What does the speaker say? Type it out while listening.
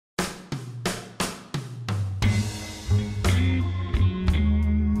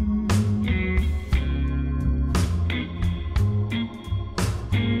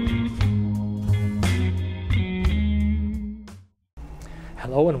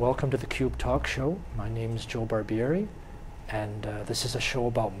Hello and welcome to the Cube Talk Show. My name is Joe Barbieri, and this is a show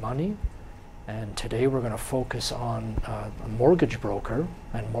about money. And today we're going to focus on a mortgage broker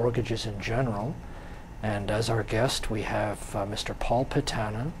and mortgages in general. And as our guest, we have Mr. Paul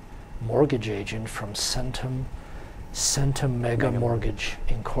Pittana, mortgage agent from Centum Mega Mortgage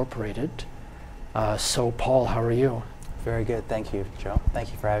Incorporated. So Paul, how are you? Very good, thank you, Joe.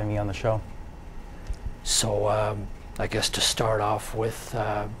 Thank you for having me on the show. So I guess to start off with,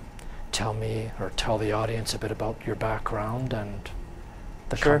 tell the audience a bit about your background and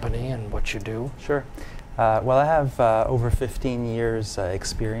the company and what you do. Sure. Well, I have over 15 years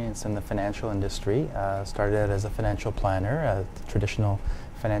experience in the financial industry. Started out as a financial planner, a traditional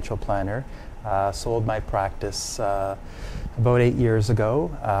financial planner. Sold my practice about 8 years ago,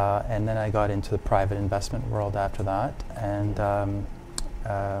 and then I got into the private investment world after that. And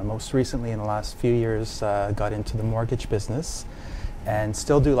most recently, in the last few years, got into the mortgage business and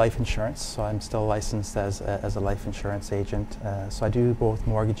still do life insurance. So I'm still licensed as a life insurance agent. So I do both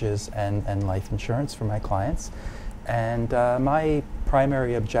mortgages and life insurance for my clients. And my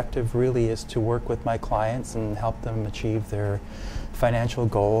primary objective really is to work with my clients and help them achieve their financial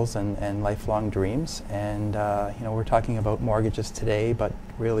goals and lifelong dreams. And we're talking about mortgages today, but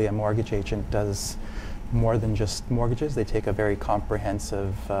really a mortgage agent does more than just mortgages. They take a very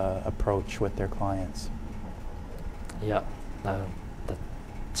comprehensive approach with their clients. Yeah, that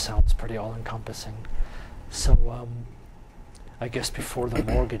sounds pretty all-encompassing. So I guess before the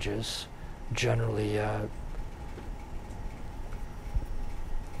mortgages, generally,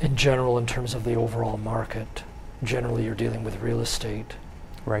 in general, in terms of the overall market, generally you're dealing with real estate,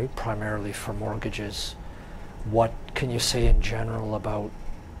 right? Primarily for mortgages. What can you say in general about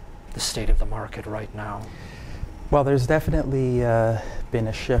the state of the market right now? Well, there's definitely been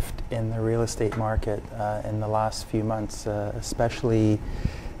a shift in the real estate market in the last few months, especially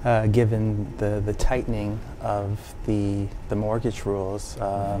given the tightening of the mortgage rules.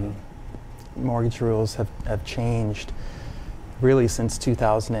 Mortgage rules have changed really since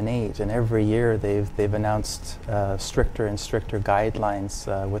 2008, and every year they've announced stricter and stricter guidelines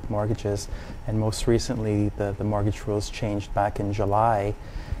with mortgages. And most recently, the mortgage rules changed back in July.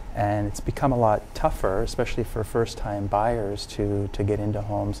 And it's become a lot tougher, especially for first-time buyers, to get into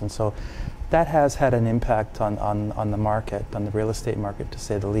homes. And so that has had an impact on the market, on the real estate market, to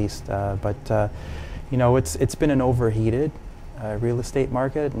say the least. It's been an overheated real estate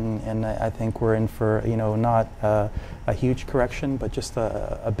market, and I think we're in for, not a huge correction, but just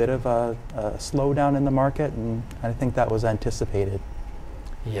a bit of a slowdown in the market, and I think that was anticipated.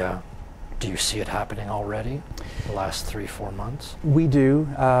 Yeah. Do you see it happening already, the last 3-4 months? We do.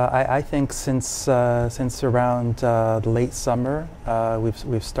 I think since around the late summer,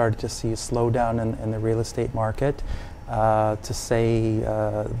 we've started to see a slowdown in the real estate market. To say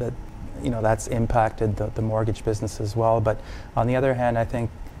that that's impacted the mortgage business as well. But on the other hand, I think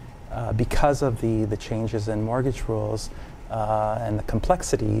because of the changes in mortgage rules and the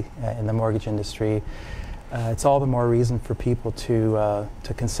complexity in the mortgage industry, it's all the more reason for people to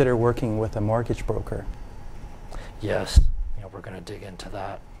consider working with a mortgage broker. Yes, we're going to dig into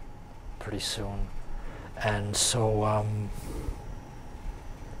that pretty soon. And so,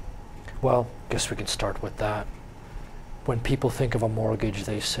 well, I guess we can start with that. When people think of a mortgage,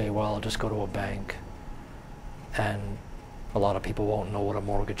 they say, well, I'll just go to a bank. And a lot of people won't know what a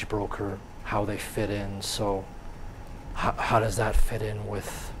mortgage broker, how they fit in. So how does that fit in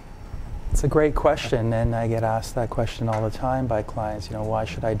with? It's a great question, and I get asked that question all the time by clients. Why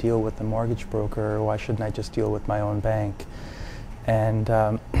should I deal with a mortgage broker, or why shouldn't I just deal with my own bank? And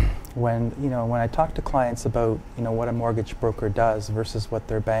when I talk to clients about what a mortgage broker does versus what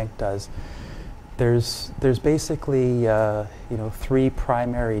their bank does, there's basically three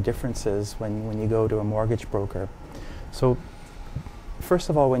primary differences when you go to a mortgage broker. So first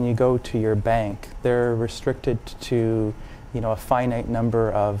of all, when you go to your bank, they're restricted to a finite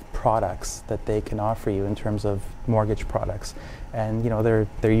number of products that they can offer you in terms of mortgage products, and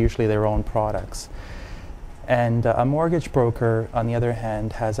they're usually their own products. And a mortgage broker, on the other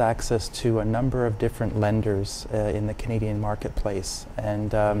hand, has access to a number of different lenders in the Canadian marketplace,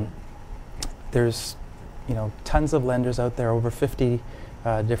 and there's tons of lenders out there, over 50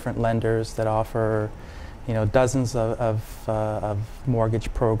 different lenders that offer dozens of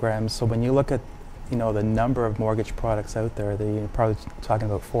mortgage programs. So when you look at the number of mortgage products out there, you're probably talking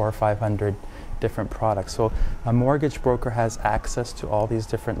about 400 or 500 different products. So a mortgage broker has access to all these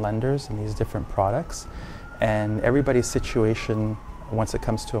different lenders and these different products, and everybody's situation once it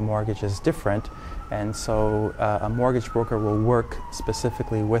comes to a mortgage is different. And so a mortgage broker will work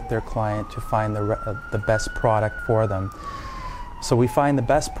specifically with their client to find the best product for them. So we find the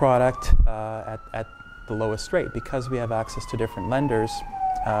best product at the lowest rate. Because we have access to different lenders,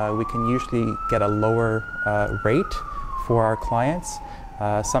 we can usually get a lower rate for our clients.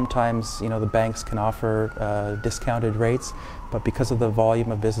 Sometimes, the banks can offer discounted rates, but because of the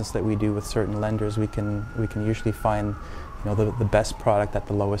volume of business that we do with certain lenders, we can usually find, the best product at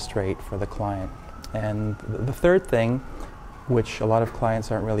the lowest rate for the client. And the third thing, which a lot of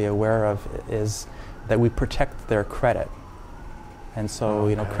clients aren't really aware of, is that we protect their credit. And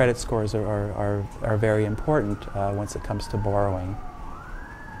so, credit scores are very important once it comes to borrowing.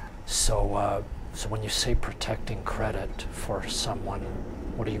 So, so when you say protecting credit for someone,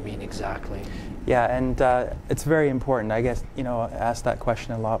 what do you mean exactly? Yeah, and it's very important. I guess, asked that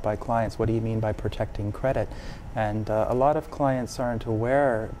question a lot by clients. What do you mean by protecting credit? And a lot of clients aren't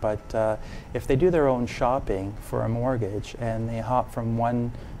aware, but if they do their own shopping for a mortgage and they hop from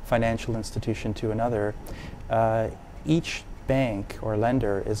one financial institution to another, each bank or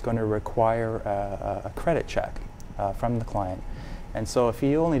lender is going to require a credit check from the client. And so if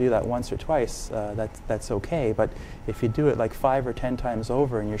you only do that once or twice, that's okay. But if you do it like 5 or 10 times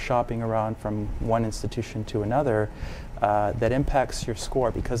over and you're shopping around from one institution to another, that impacts your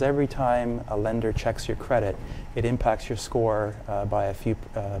score, because every time a lender checks your credit, it impacts your score by a few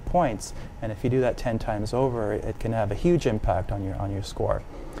points. And if you do that 10 times over, it can have a huge impact on your score.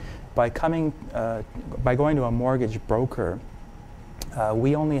 By going to a mortgage broker,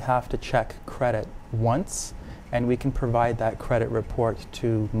 we only have to check credit once, and we can provide that credit report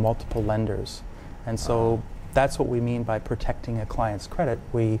to multiple lenders. And so that's what we mean by protecting a client's credit.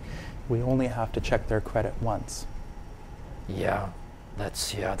 We only have to check their credit once. Yeah,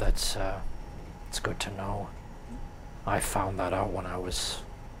 that's it's good to know. I found that out when I was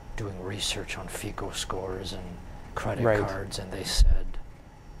doing research on FICO scores and credit cards, and they said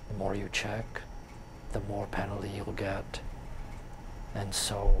the more you check, the more penalty you'll get. And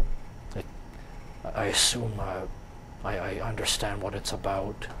so I assume, I understand what it's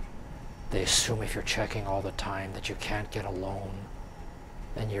about. They assume if you're checking all the time that you can't get a loan,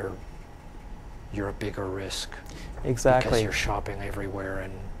 and you're a bigger risk. Exactly. Because you're shopping everywhere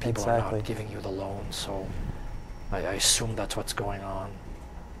and people are not giving you the loan. So I assume that's what's going on.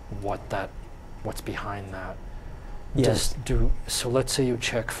 What's behind that? Yes. So let's say you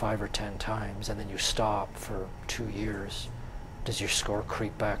check 5 or 10 times and then you stop for 2 years. Does your score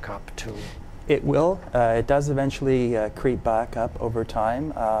creep back up to? It will. It does eventually creep back up over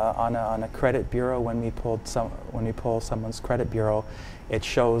time. On a credit bureau, when we pull someone's credit bureau, it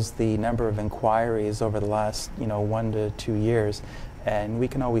shows the number of inquiries over the last 1 to 2 years, and we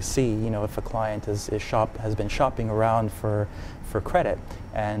can always see if a client has been shopping around for credit,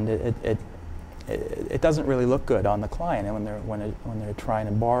 and it doesn't really look good on the client, and when they're trying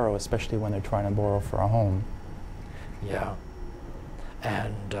to borrow, especially when they're trying to borrow for a home. Yeah.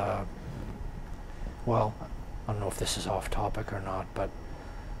 And well, I don't know if this is off topic or not, but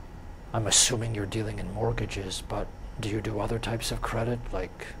I'm assuming you're dealing in mortgages, but do you do other types of credit,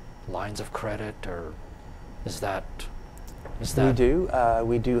 like lines of credit, or is that? We do.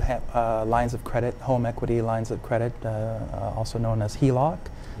 We do have lines of credit, home equity lines of credit, also known as HELOC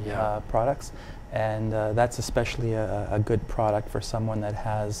products, and that's especially a good product for someone that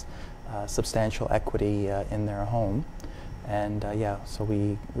has substantial equity in their home. And so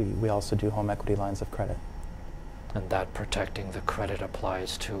we also do home equity lines of credit. And that protecting the credit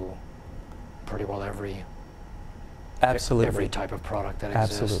applies to pretty well every type of product that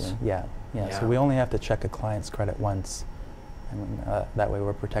exists. Absolutely, yeah. So we only have to check a client's credit once, and that way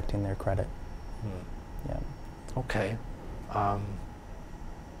we're protecting their credit. Yeah. Okay.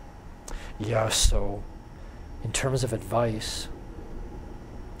 So in terms of advice,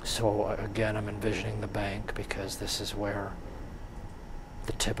 so again, I'm envisioning the bank, because this is where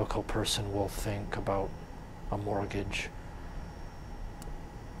the typical person will think about a mortgage.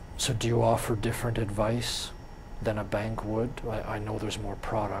 So do you offer different advice than a bank would? I know there's more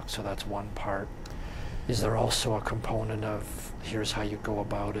products, so that's one part. Is there also a component of here's how you go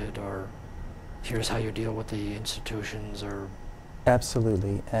about it, or here's how you deal with the institutions, or?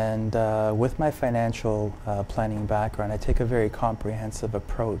 Absolutely, and with my financial planning background, I take a very comprehensive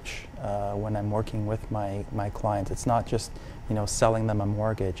approach when I'm working with my clients. It's not just selling them a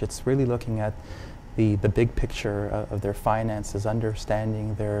mortgage. It's really looking at the big picture of their finances,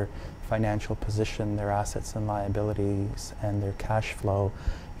 understanding their financial position, their assets and liabilities, and their cash flow.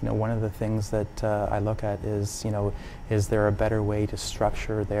 One of the things that I look at is is there a better way to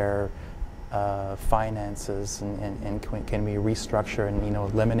structure their finances, and can we restructure and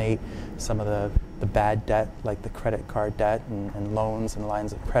eliminate some of the bad debt, like the credit card debt and loans and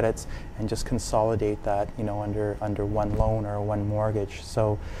lines of credits, and just consolidate that, under one loan or one mortgage.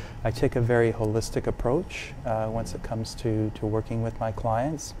 So I take a very holistic approach once it comes to working with my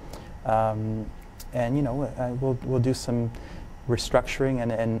clients. And we'll do some restructuring,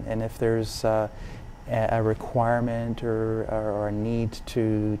 and if there's a requirement or a need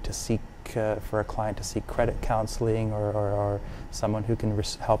to seek for a client to seek credit counseling or someone who can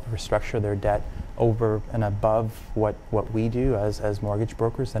help restructure their debt over and above what we do as mortgage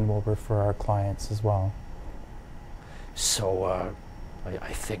brokers, then we'll refer our clients as well. So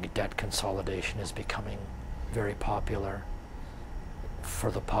I think debt consolidation is becoming very popular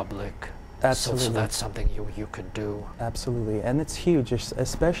for the public. Absolutely. So that's something you could do. Absolutely, and it's huge,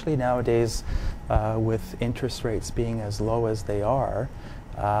 especially nowadays with interest rates being as low as they are.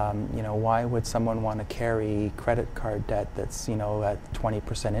 Why would someone want to carry credit card debt that's at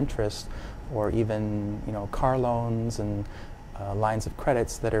 20% interest, or even car loans and lines of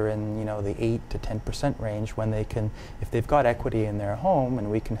credits that are in the 8 to 10% range, when they can, if they've got equity in their home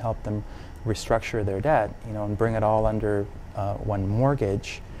and we can help them restructure their debt, and bring it all under one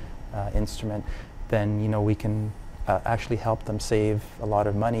mortgage instrument, then we can actually help them save a lot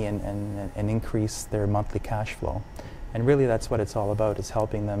of money and increase their monthly cash flow. And really that's what it's all about, is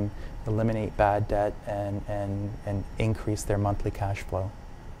helping them eliminate bad debt and increase their monthly cash flow.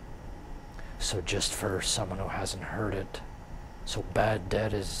 So just for someone who hasn't heard it, so bad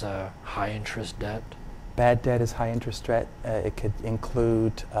debt is high interest debt? Bad debt is high interest debt. It could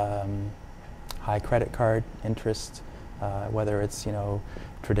include high credit card interest, whether it's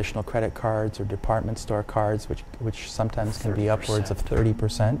traditional credit cards or department store cards, which sometimes can be upwards of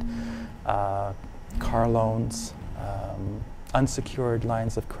 30%. Car loans, unsecured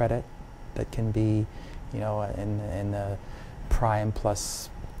lines of credit that can be, in the prime plus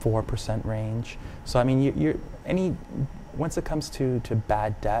 4% range. So I mean, once it comes to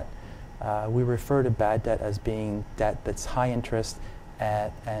bad debt, we refer to bad debt as being debt that's high interest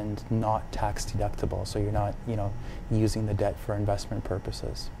and not tax deductible. So you're not, using the debt for investment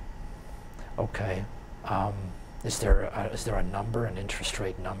purposes. Okay. Is there a number, an interest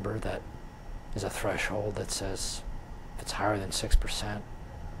rate number that is a threshold that says if it's higher than 6%,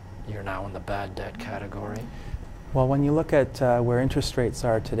 you're now in the bad debt category? Well, when you look at where interest rates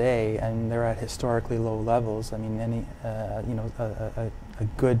are today, and they're at historically low levels, I mean, a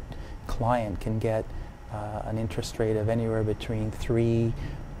good client can get an interest rate of anywhere between 3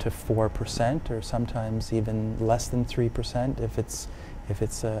 to 4%, or sometimes even less than 3% if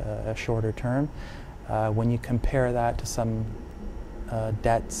it's a shorter term. When you compare that to some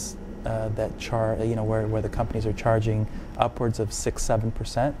debts that where the companies are charging upwards of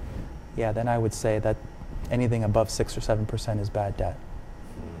 6-7%, yeah, then I would say that anything above 6 or 7% is bad debt.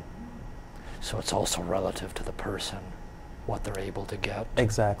 So it's also relative to the person, what they're able to get.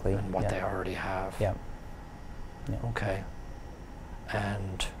 Exactly. And what they already have. Yeah. Okay.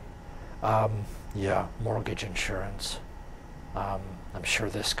 And mortgage insurance. I'm sure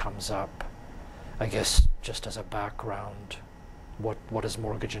this comes up. I guess just as a background, what is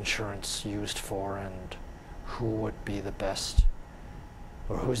mortgage insurance used for, and who would be the best,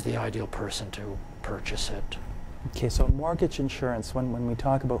 or who's the ideal person to purchase it? Okay, so mortgage insurance, when we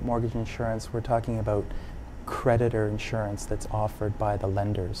talk about mortgage insurance, we're talking about creditor insurance that's offered by the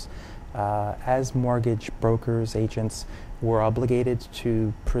lenders. As mortgage brokers, agents, we're obligated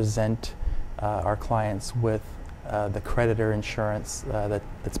to present our clients with the creditor insurance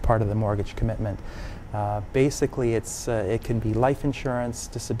that's part of the mortgage commitment. Basically, it can be life insurance,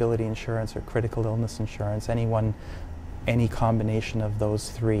 disability insurance, or critical illness insurance, any combination of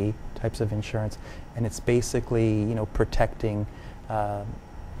those three types of insurance, and it's basically protecting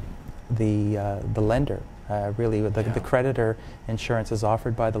the lender. Really, the creditor insurance is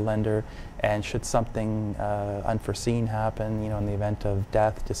offered by the lender, and should something unforeseen happen, in the event of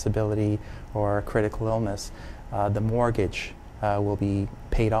death, disability, or critical illness, the mortgage will be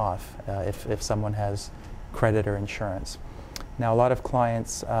paid off if someone has creditor insurance. Now, a lot of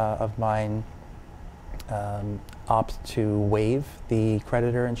clients of mine opt to waive the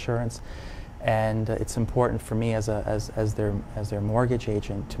creditor insurance, and it's important for me as their mortgage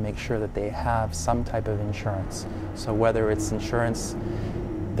agent to make sure that they have some type of insurance. So whether it's insurance,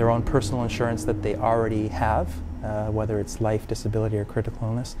 their own personal insurance that they already have, whether it's life, disability, or critical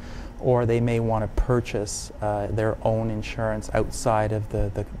illness, or they may want to purchase their own insurance outside of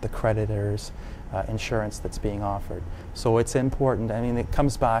the creditor's insurance that's being offered. So it's important. I mean, it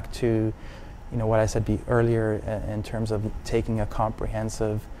comes back to what I said earlier in terms of taking a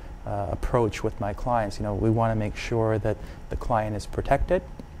comprehensive approach with my clients. We want to make sure that the client is protected,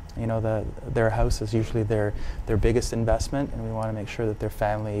 You know, their house is usually their biggest investment, and we want to make sure that their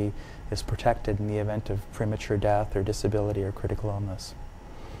family is protected in the event of premature death or disability or critical illness.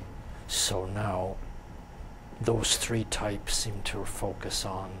 So now, those three types seem to focus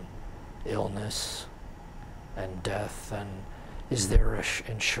on illness and death, and is there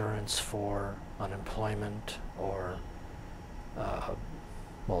insurance for unemployment or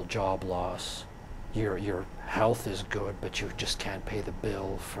well, job loss? Your health is good, but you just can't pay the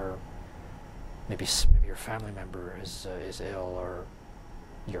bill for maybe your family member is ill, or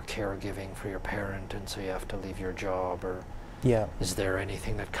you're caregiving for your parent and so you have to leave your job, or yeah. Is there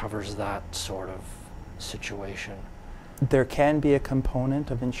anything that covers that sort of situation? There can be a component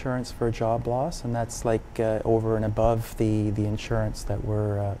of insurance for job loss, and that's like over and above the insurance that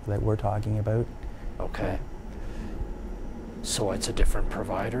we're talking about. Okay. So it's a different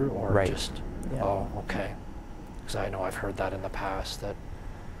provider, or right. just yeah. Oh, okay. Because I know I've heard that in the past, that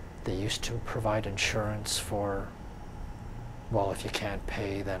they used to provide insurance for, well, if you can't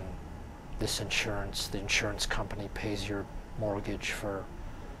pay, then this insurance, the insurance company pays your mortgage for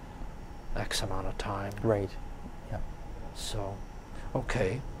X amount of time. Right. Yeah. So,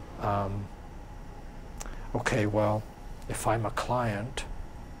 okay. Okay, well, if I'm a client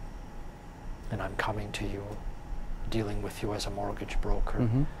and I'm coming to you, dealing with you as a mortgage broker,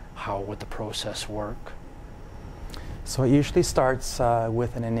 mm-hmm. how would the process work? So it usually starts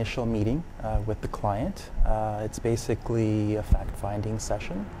with an initial meeting with the client. It's basically a fact-finding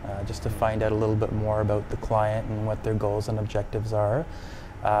session, just to find out a little bit more about the client and what their goals and objectives are.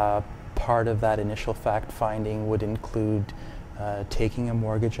 Part of that initial fact-finding would include taking a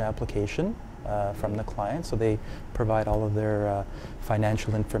mortgage application from the client. So they provide all of their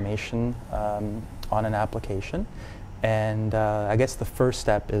financial information on an application. And I guess the first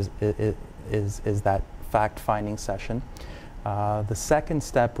step is that fact-finding session. The second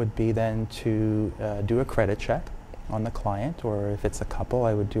step would be then to do a credit check on the client, or if it's a couple,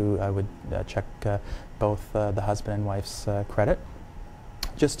 I would check both the husband and wife's credit,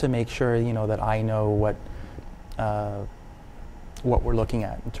 just to make sure, you know, that I know what we're looking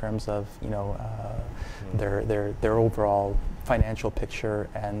at in terms of, you know, their overall financial picture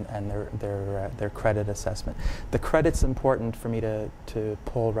and their credit assessment. The credit's important for me to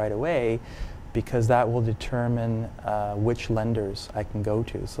pull right away, because that will determine which lenders I can go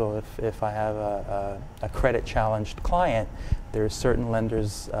to. So if I have a credit challenged client, there's certain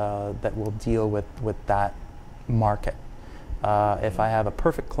lenders that will deal with that market. If I have a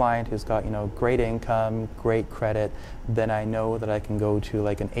perfect client who's got, you know, great income, great credit, then I know that I can go to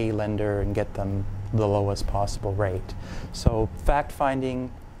like an A lender and get them the lowest possible rate. So fact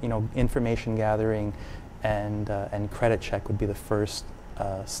finding, you know, information gathering, and credit check would be the first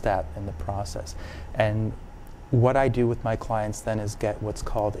step in the process. And what I do with my clients then is get what's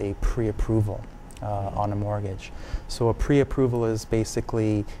called a pre-approval on a mortgage. So a pre-approval is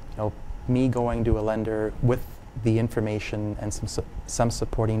basically, you know, me going to a lender with the information and some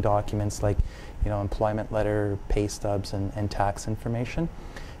supporting documents like, you know, employment letter, pay stubs, and tax information.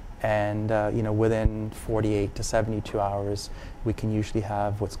 And you know, within 48 to 72 hours, we can usually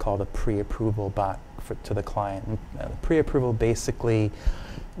have what's called a pre-approval back to the client. And pre-approval basically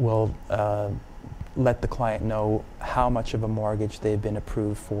will let the client know how much of a mortgage they've been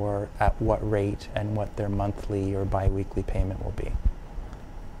approved for, at what rate, and what their monthly or bi-weekly payment will be.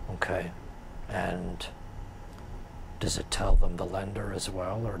 Okay. And does it tell them the lender as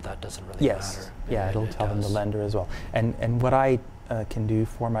well, or that doesn't really matter? Yeah, it'll tell them the lender as well. And what I can do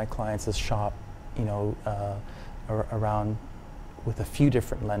for my clients is shop, you know, around with a few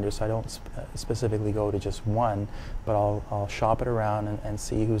different lenders. So I don't specifically go to just one, but I'll shop it around and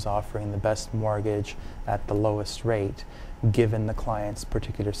see who's offering the best mortgage at the lowest rate, given the client's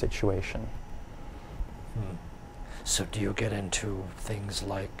particular situation. So do you get into things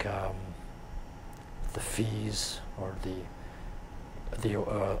like the fees, or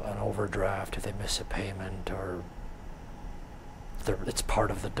an overdraft if they miss a payment, or it's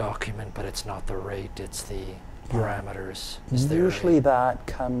part of the document but it's not the rate, it's the parameters? Usually that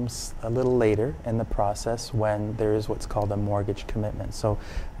comes a little later in the process, when there is what's called a mortgage commitment. So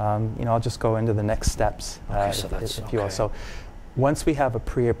you know, I'll just go into the next steps, if you will. So once we have a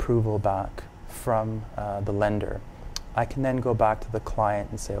pre-approval back from the lender, I can then go back to the client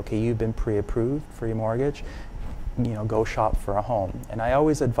and say, okay, you've been pre-approved for your mortgage, you know, go shop for a home. And I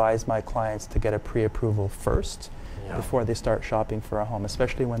always advise my clients to get a pre-approval first before they start shopping for a home,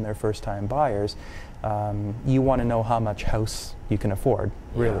 especially when they're first-time buyers. You want to know how much house you can afford,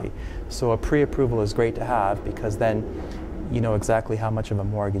 really. So a pre-approval is great to have, because then you know exactly how much of a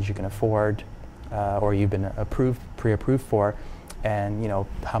mortgage you can afford, or you've been pre-approved for. and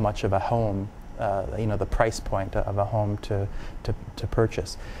how much of a home, the price point of a home to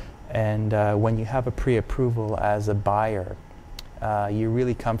purchase. And when you have a pre-approval as a buyer, you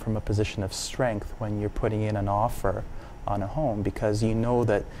really come from a position of strength when you're putting in an offer on a home, because you know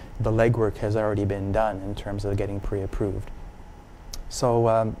that the legwork has already been done in terms of getting pre-approved.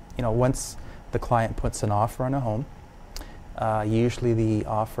 So once the client puts an offer on a home, usually the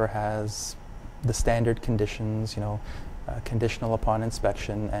offer has the standard conditions, conditional upon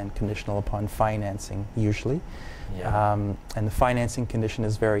inspection and conditional upon financing, usually. Yeah. And the financing condition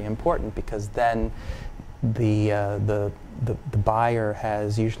is very important, because then the buyer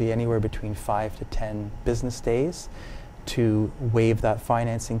has usually anywhere between 5 to 10 business days to waive that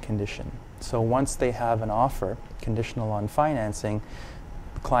financing condition. So once they have an offer conditional on financing,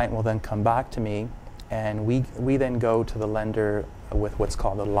 the client will then come back to me, and we then go to the lender with what's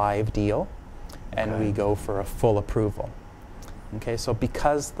called a live deal, and we go for a full approval. Okay, so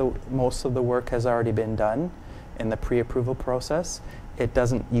because most of the work has already been done in the pre-approval process, it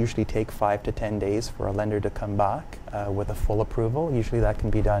doesn't usually take 5 to 10 days for a lender to come back with a full approval. Usually that can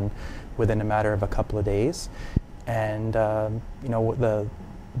be done within a matter of a couple of days. And the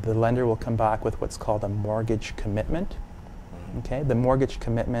lender will come back with what's called a mortgage commitment. Okay, the mortgage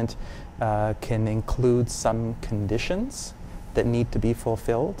commitment can include some conditions that need to be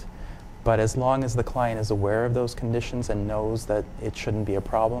fulfilled, but as long as the client is aware of those conditions and knows that it shouldn't be a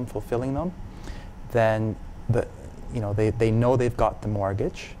problem fulfilling them, then they know they've got the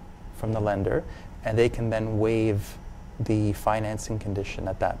mortgage from the lender, and they can then waive the financing condition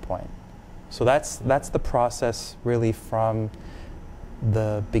at that point. So that's the process really from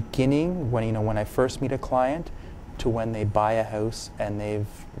the beginning, when I first meet a client, to when they buy a house and they've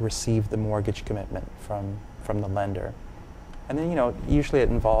received the mortgage commitment from the lender. And then usually it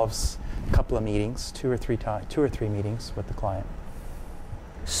involves a couple of meetings, two or three meetings with the client.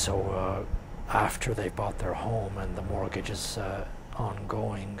 So after they bought their home and the mortgage is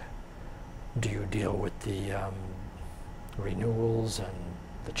ongoing, do you deal with the renewals and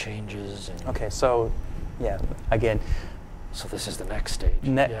the changes? And okay, so yeah, again. So this is the next stage.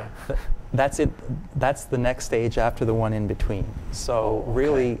 Yeah. That's it. That's the next stage after the one in between. So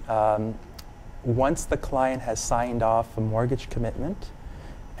really, once the client has signed off a mortgage commitment,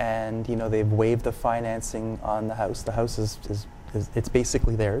 and they've waived the financing on the house is it's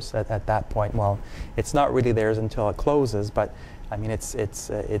basically theirs at that point. Well, it's not really theirs until it closes, but I mean it's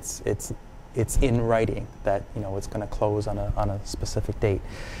in writing that it's going to close on a specific date.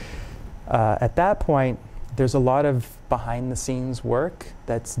 At that point, there's a lot of behind-the-scenes work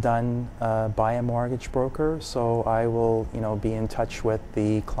that's done by a mortgage broker. So I will be in touch with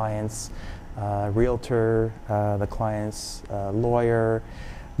the client's realtor, the client's lawyer,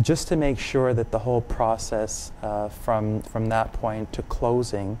 just to make sure that the whole process from that point to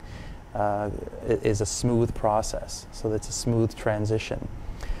closing is a smooth process, so that's a smooth transition.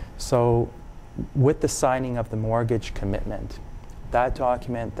 So with the signing of the mortgage commitment, that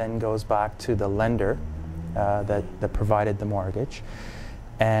document then goes back to the lender that provided the mortgage,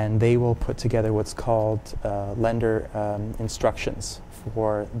 and they will put together what's called lender instructions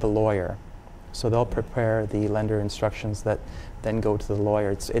for the lawyer. So they'll prepare the lender instructions that then go to the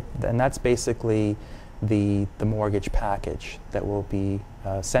lawyer. And that's basically the mortgage package that will be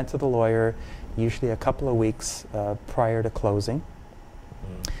sent to the lawyer, usually a couple of weeks prior to closing.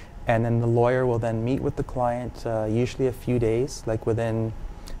 And then the lawyer will then meet with the client, usually a few days, like within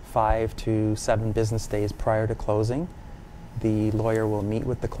 5 to 7 business days prior to closing. The lawyer will meet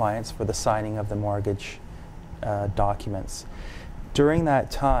with the clients for the signing of the mortgage documents. During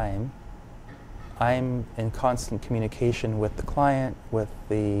that time, I'm in constant communication with the client, with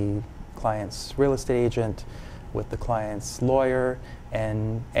the client's real estate agent, with the client's lawyer,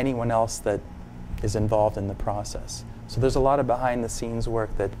 and anyone else that is involved in the process. So there's a lot of behind-the-scenes work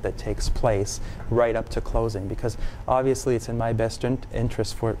that takes place right up to closing, because obviously it's in my best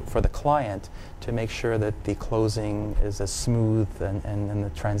interest for the client to make sure that the closing is as smooth and the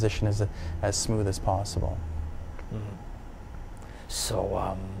transition is as smooth as possible. So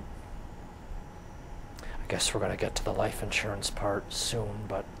I guess we're going to get to the life insurance part soon,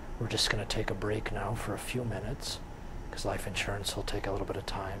 but we're just going to take a break now for a few minutes, because life insurance will take a little bit of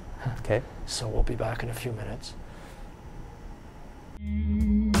time. Okay. So we'll be back in a few minutes.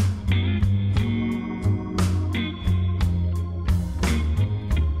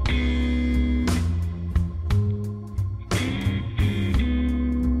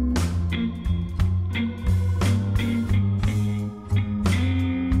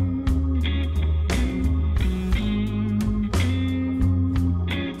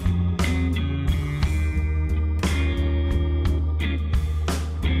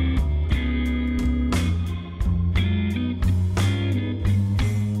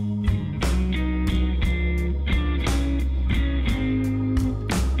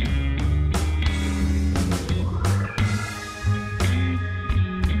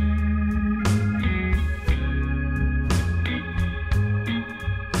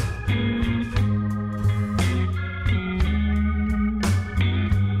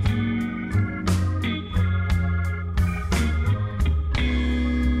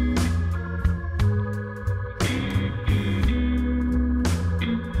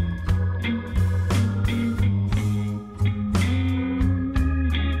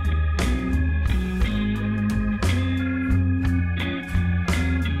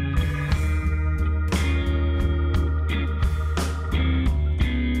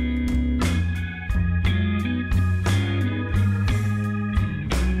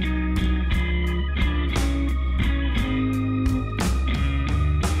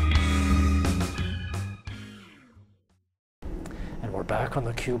 back on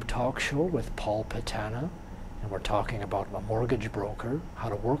the Cube Talk Show with Paul Pittana, and we're talking about a mortgage broker, how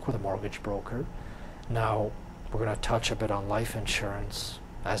to work with a mortgage broker. Now, we're going to touch a bit on life insurance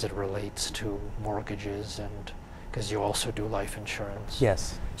as it relates to mortgages, and because you also do life insurance.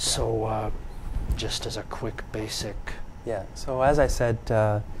 Yes. So, just as a quick basic. Yeah. So as I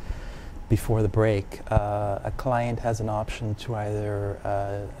said before the break, a client has an option to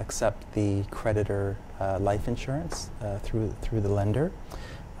either accept the creditor life insurance through the lender,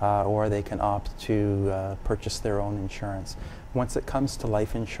 or they can opt to purchase their own insurance. Once it comes to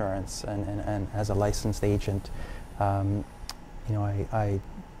life insurance, and as a licensed agent, I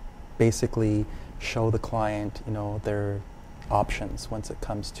basically show the client, their options once it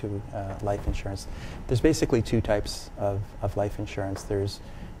comes to life insurance. There's basically two types of life insurance. There's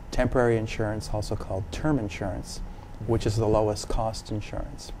temporary insurance, also called term insurance, which is the lowest cost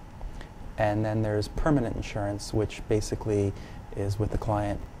insurance. And then there's permanent insurance, which basically is with the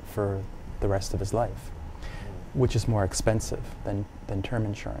client for the rest of his life, which is more expensive than term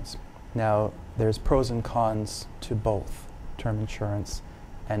insurance. Now, there's pros and cons to both term insurance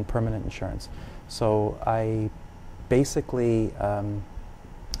and permanent insurance. So I basically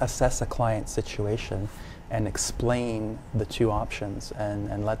assess a client's situation and explain the two options,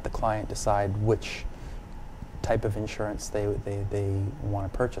 and let the client decide which type of insurance they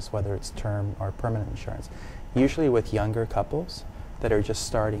want to purchase, whether it's term or permanent insurance. Usually with younger couples that are just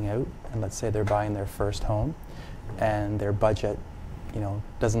starting out, and let's say they're buying their first home, and their budget,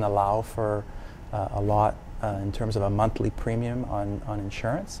 doesn't allow for a lot in terms of a monthly premium on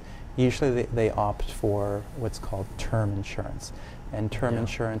insurance. Usually they opt for what's called term insurance. And term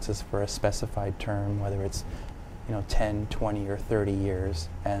insurance is for a specified term, whether it's 10, 20, or 30 years,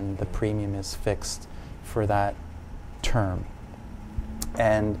 and the premium is fixed for that term.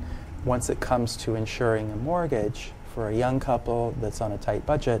 And once it comes to insuring a mortgage for a young couple that's on a tight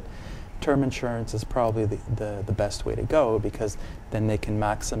budget, term insurance is probably the best way to go, because then they can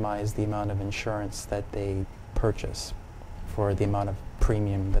maximize the amount of insurance that they purchase for the amount of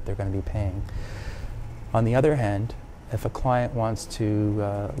premium that they're going to be paying. On the other hand, if a client wants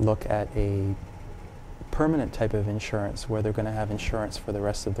to look at a permanent type of insurance where they're going to have insurance for the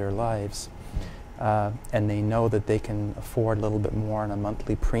rest of their lives, and they know that they can afford a little bit more on a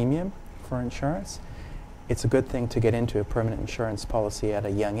monthly premium for insurance, it's a good thing to get into a permanent insurance policy at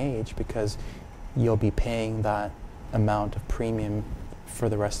a young age, because you'll be paying that amount of premium for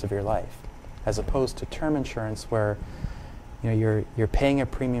the rest of your life, as opposed to term insurance where you're paying a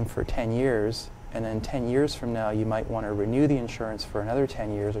premium for 10 years, and then 10 years from now you might want to renew the insurance for another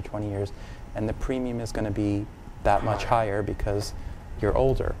 10 years or 20 years, and the premium is going to be that much higher because you're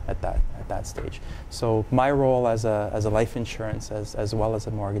older at that stage. So my role as a life insurance as well as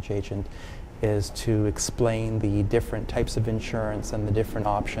a mortgage agent is to explain the different types of insurance and the different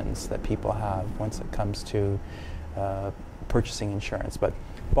options that people have once it comes to purchasing insurance. But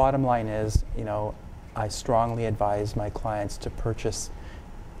bottom line is, I strongly advise my clients to purchase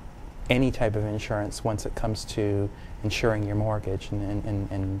any type of insurance once it comes to insuring your mortgage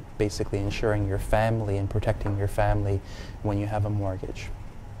and basically insuring your family and protecting your family when you have a mortgage.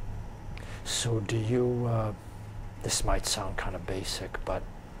 So do you, this might sound kind of basic, but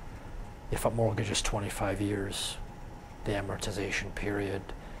if a mortgage is 25 years, the amortization period,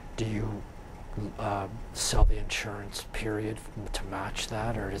 do you sell the insurance period to match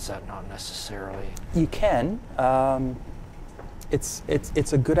that, or is that not necessarily? You can.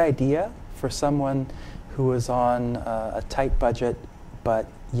 It's a good idea for someone who is on a tight budget, but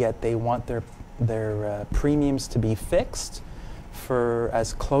yet they want their premiums to be fixed for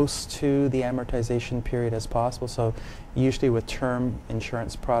as close to the amortization period as possible. So usually with term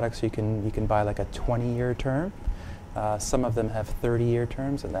insurance products, you can buy like a 20-year term. Some of them have 30-year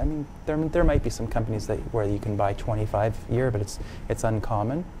terms, and I mean there might be some companies where you can buy 25-year, but it's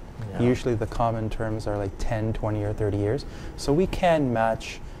uncommon. Yeah. Usually the common terms are like 10, 20, or 30 years. So we can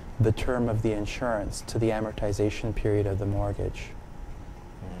match the term of the insurance to the amortization period of the mortgage.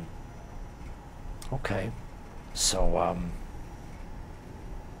 Okay. So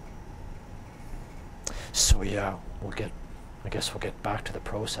yeah, I guess we'll get back to the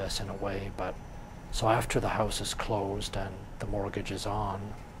process in a way, but so after the house is closed and the mortgage is on,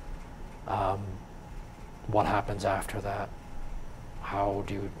 what happens after that? How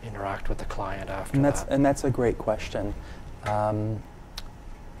do you interact with the client after that? And that's a great question.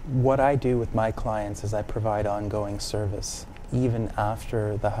 What I do with my clients is I provide ongoing service even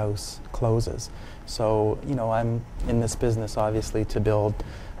after the house closes. So, I'm in this business obviously to build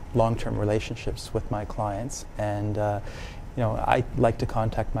long-term relationships with my clients, and I like to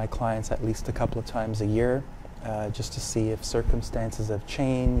contact my clients at least a couple of times a year just to see if circumstances have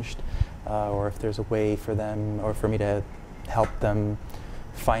changed, or if there's a way for them or for me to help them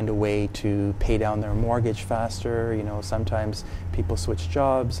find a way to pay down their mortgage faster. You know, sometimes people switch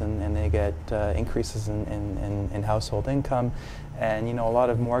jobs and they get increases in household income. And you know, a lot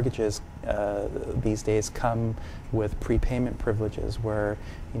of mortgages these days come with prepayment privileges where,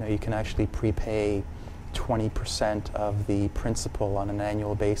 you know, you can actually prepay 20% of the principal on an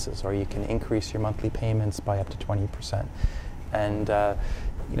annual basis, or you can increase your monthly payments by up to 20%. And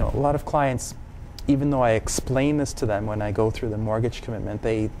you know, a lot of clients, even though I explain this to them when I go through the mortgage commitment,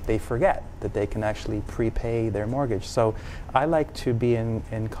 they forget that they can actually prepay their mortgage. So I like to be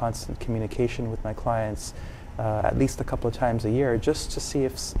in constant communication with my clients at least a couple of times a year, just to see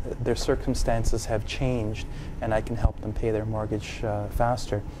if their circumstances have changed and I can help them pay their mortgage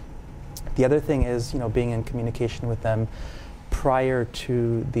faster. The other thing is, you know, being in communication with them prior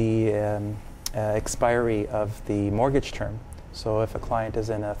to the expiry of the mortgage term. So if a client is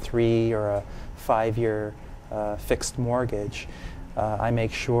in a 3 or a 5-year fixed mortgage, I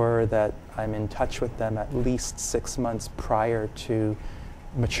make sure that I'm in touch with them at least 6 months prior to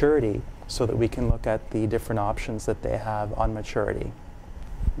maturity, so that we can look at the different options that they have on maturity.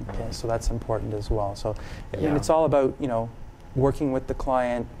 Okay, so that's important as well. So I mean, it's all about, you know, working with the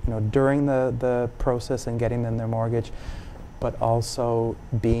client, you know, during the process and getting them their mortgage, but also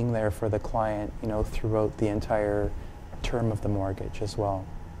being there for the client, you know, throughout the entire term of the mortgage as well.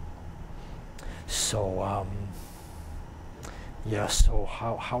 So, so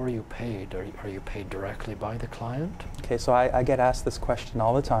how are you paid? Are you paid directly by the client? Okay, so I get asked this question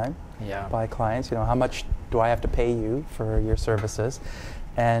all the time by clients, you know, how much do I have to pay you for your services?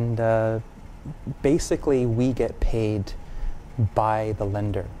 And basically we get paid by the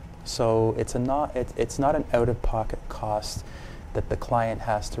lender. So it's not an out-of-pocket cost that the client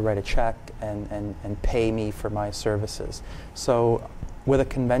has to write a check and pay me for my services. So with a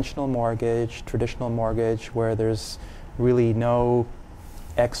conventional mortgage, traditional mortgage, where there's really no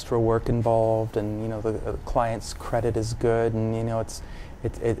extra work involved, and you know, the client's credit is good, and you know,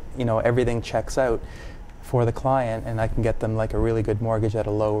 you know, everything checks out for the client, and I can get them like a really good mortgage at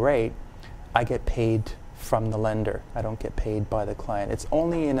a low rate, I get paid from the lender. I don't get paid by the client. It's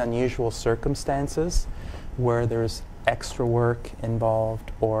only in unusual circumstances where there's extra work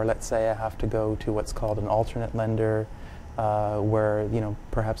involved, or let's say I have to go to what's called an alternate lender, where, you know,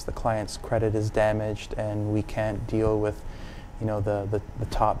 perhaps the client's credit is damaged and we can't deal with, you know, the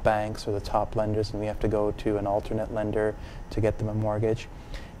top banks or the top lenders, and we have to go to an alternate lender to get them a mortgage.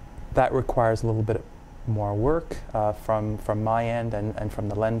 That requires a little bit more work from my end and from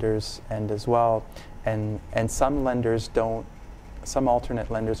the lender's end as well. And some lenders don't, some alternate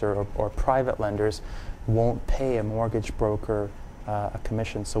lenders or private lenders won't pay a mortgage broker a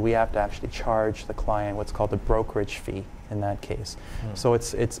commission. So we have to actually charge the client what's called a brokerage fee in that case. So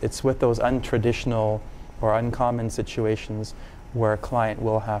it's with those untraditional or uncommon situations where a client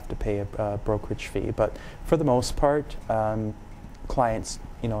will have to pay a brokerage fee. But for the most part, clients,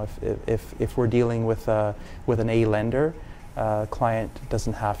 you know, if we're dealing with an A lender, client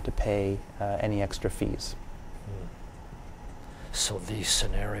doesn't have to pay any extra fees. So these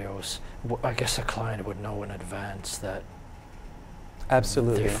scenarios, I guess a client would know in advance that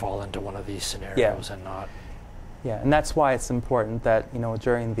absolutely they fall into one of these scenarios and not. Yeah, and that's why it's important that, you know,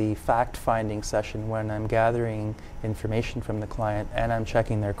 during the fact-finding session, when I'm gathering information from the client and I'm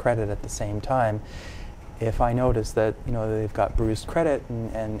checking their credit at the same time, if I notice that, you know, they've got bruised credit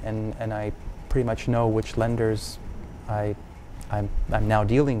and I pretty much know which lenders I'm now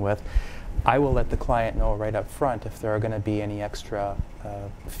dealing with, I will let the client know right up front if there are going to be any extra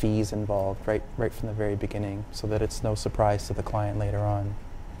fees involved right from the very beginning, so that it's no surprise to the client later on.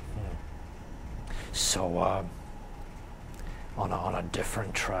 So on a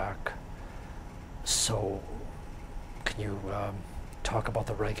different track, so can you talk about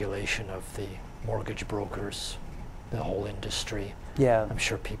the regulation of the mortgage brokers, the whole industry? Yeah. I'm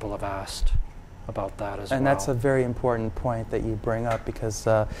sure people have asked about that as well. And that's a very important point that you bring up, because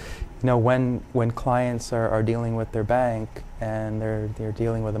you know, when clients are dealing with their bank and they're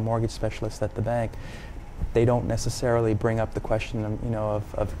dealing with a mortgage specialist at the bank, they don't necessarily bring up the question of, you know,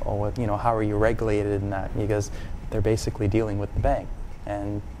 of you know, how are you regulated in that, because they're basically dealing with the bank,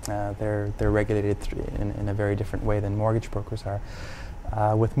 and they're regulated in a very different way than mortgage brokers are.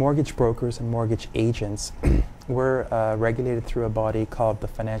 With mortgage brokers and mortgage agents, we're regulated through a body called the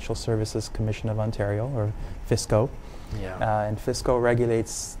Financial Services Commission of Ontario, or FSCO. Yeah. And FSCO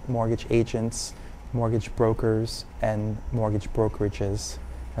regulates mortgage agents, mortgage brokers, and mortgage brokerages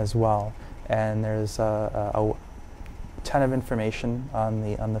as well. And there's a ton of information on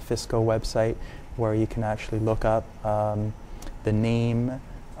the FSCO website where you can actually look up the name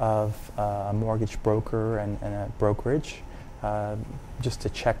of a mortgage broker and a brokerage, just to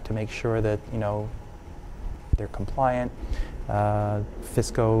check to make sure that they're compliant.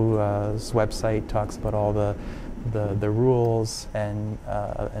 Fisco's website talks about all the rules and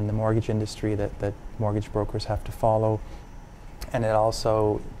the mortgage industry that mortgage brokers have to follow, and it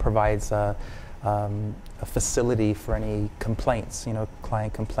also provides a facility for any complaints,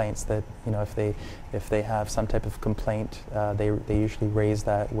 client complaints that if they have some type of complaint, they usually raise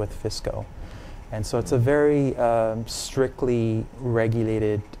that with Fisco. And so it's a very strictly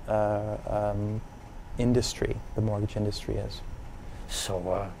regulated industry, the mortgage industry is.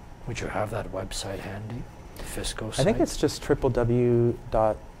 So would you have that website handy, the Fisco site? I think it's just www.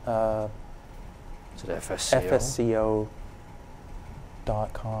 Is it FSCO?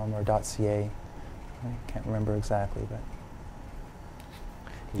 FSCO.com or .ca. I can't remember exactly, but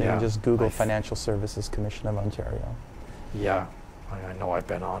you can just Google Financial Services Commission of Ontario. Yeah, I know I've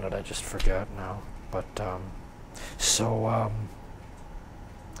been on it, I just forget now. But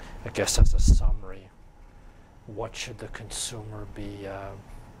I guess as a summary, what should the consumer be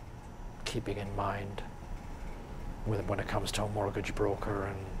keeping in mind when it comes to a mortgage broker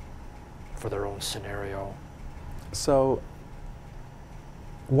and for their own scenario? So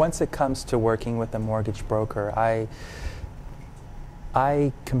once it comes to working with a mortgage broker,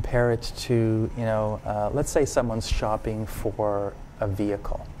 I compare it to, let's say someone's shopping for a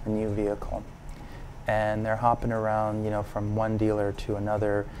vehicle, a new vehicle, and they're hopping around, from one dealer to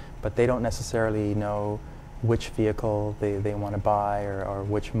another, but they don't necessarily know which vehicle they want to buy or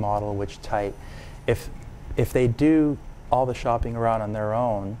which model, which type. If they do all the shopping around on their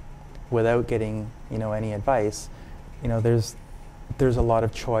own without getting, any advice, there's a lot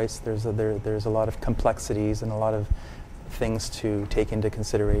of choice, there's a lot of complexities and a lot of things to take into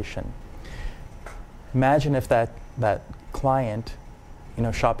consideration. Imagine if that client,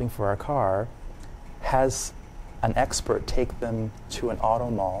 shopping for a car, has an expert take them to an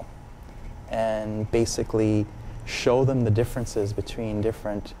auto mall and basically show them the differences between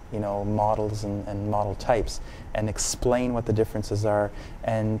different models and model types, and explain what the differences are,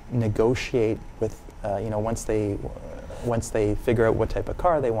 and negotiate with once they figure out what type of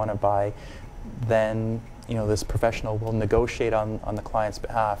car they want to buy, then this professional will negotiate on the client's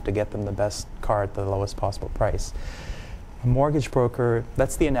behalf to get them the best car at the lowest possible price. A mortgage broker,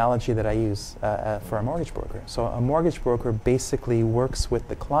 that's the analogy that I use for a mortgage broker. So a mortgage broker basically works with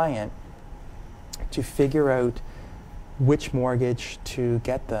the client to figure out which mortgage to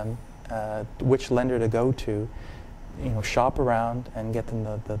get them, which lender to go to, shop around and get them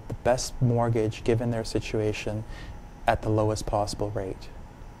the best mortgage given their situation at the lowest possible rate.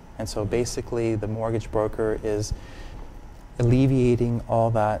 And so basically the mortgage broker is alleviating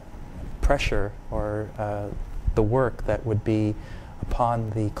all that pressure or the work that would be upon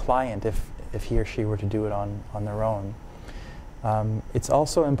the client if he or she were to do it on their own. It's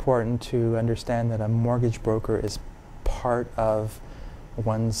also important to understand that a mortgage broker is part of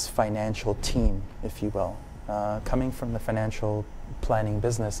one's financial team, if you will. Coming from the financial planning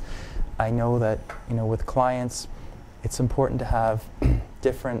business, I know that with clients, it's important to have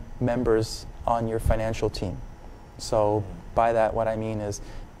different members on your financial team. So by that, what I mean is,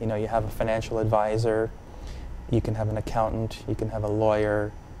 you have a financial advisor, you can have an accountant, you can have a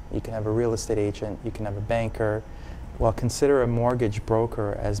lawyer, you can have a real estate agent, you can have a banker. Well, consider a mortgage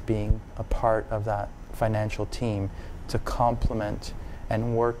broker as being a part of that financial team to complement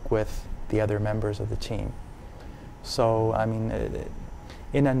and work with the other members of the team. So,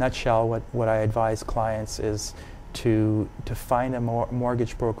 in a nutshell, what I advise clients is to find a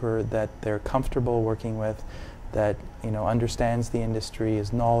mortgage broker that they're comfortable working with, that understands the industry,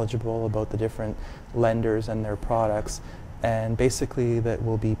 is knowledgeable about the different lenders and their products, and basically that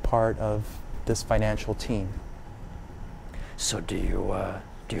will be part of this financial team. So do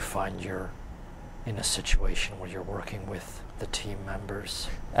you find you're in a situation where you're working with the team members?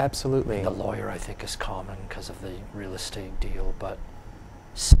 Absolutely. The lawyer, I think, is common because of the real estate deal, but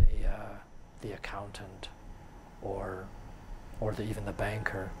say the accountant or even the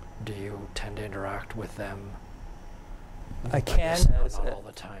banker, do you tend to interact with them? I can. Not all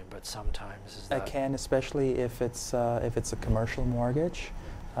the time, but sometimes. I can, especially if it's a commercial mortgage.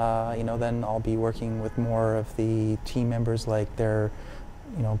 Then I'll be working with more of the team members, like their,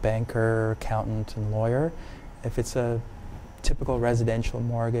 banker, accountant, and lawyer. If it's a typical residential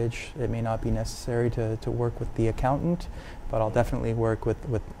mortgage, it may not be necessary to work with the accountant, but I'll definitely work with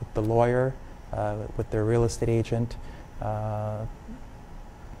the lawyer, with their real estate agent, an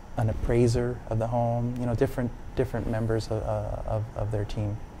appraiser of the home, different members of their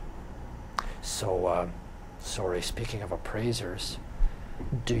team. So, sorry, speaking of appraisers,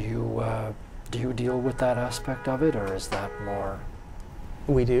 do you deal with that aspect of it, or is that more?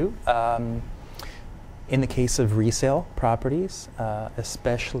 We do. In the case of resale properties,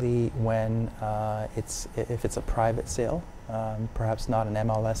 especially when if it's a private sale, perhaps not an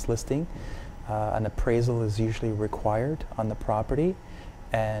MLS listing, an appraisal is usually required on the property,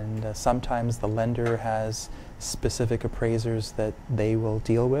 and sometimes the lender has specific appraisers that they will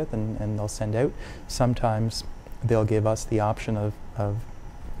deal with and they'll send out. Sometimes they'll give us the option of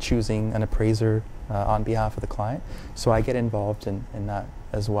choosing an appraiser on behalf of the client. So I get involved in that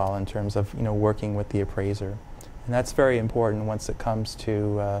as well, in terms of working with the appraiser, and that's very important once it comes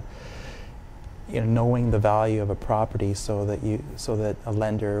to knowing the value of a property, so that a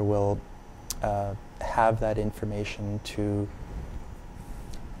lender will have that information to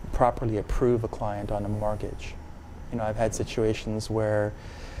properly approve a client on a mortgage. I've had situations where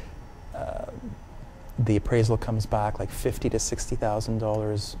the appraisal comes back like $50,000 to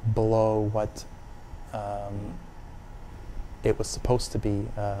 $60,000 below what it was supposed to be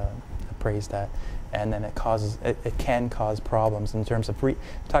appraised at, and then it can cause problems in terms of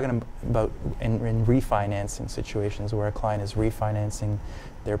talking about in refinancing situations where a client is refinancing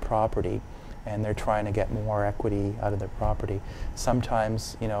their property and they're trying to get more equity out of their property.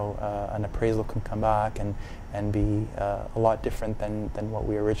 Sometimes an appraisal can come back and be a lot different than what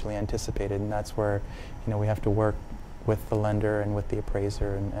we originally anticipated, and that's where we have to work with the lender and with the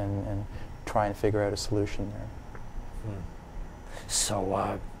appraiser and try and figure out a solution there.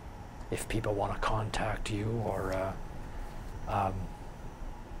 So if people want to contact you or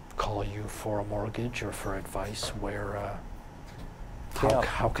call you for a mortgage or for advice, where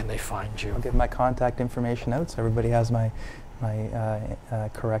how can they find you? I'll give my contact information out so everybody has my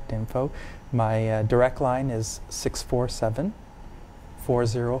correct info. My direct line is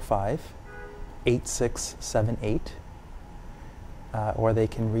 647-405-8678, or they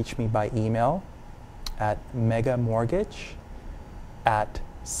can reach me by email at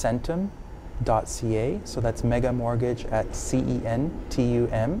megamortgage@centum.ca. So that's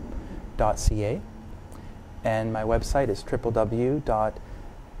megamortgage@centum.ca. And my website is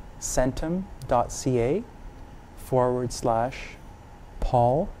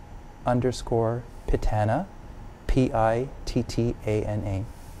www.centum.ca/Paul_Pittana, Pittana.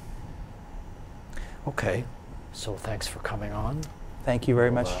 Okay, so thanks for coming on. Thank you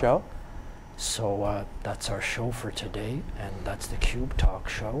very much, Joe. So that's our show for today, and that's the Cube Talk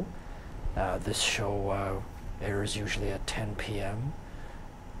Show. This show airs usually at 10 p.m.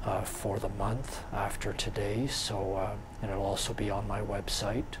 For the month after today, so and it'll also be on my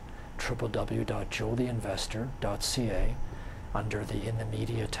website, www.joetheinvestor.ca, under the In the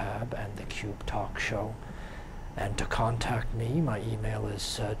Media tab and the Cube Talk Show. And to contact me, my email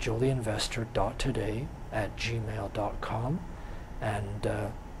is joetheinvestor.today@gmail.com, and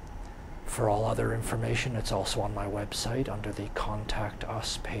for all other information, it's also on my website under the Contact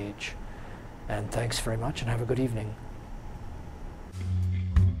Us page. And thanks very much, and have a good evening.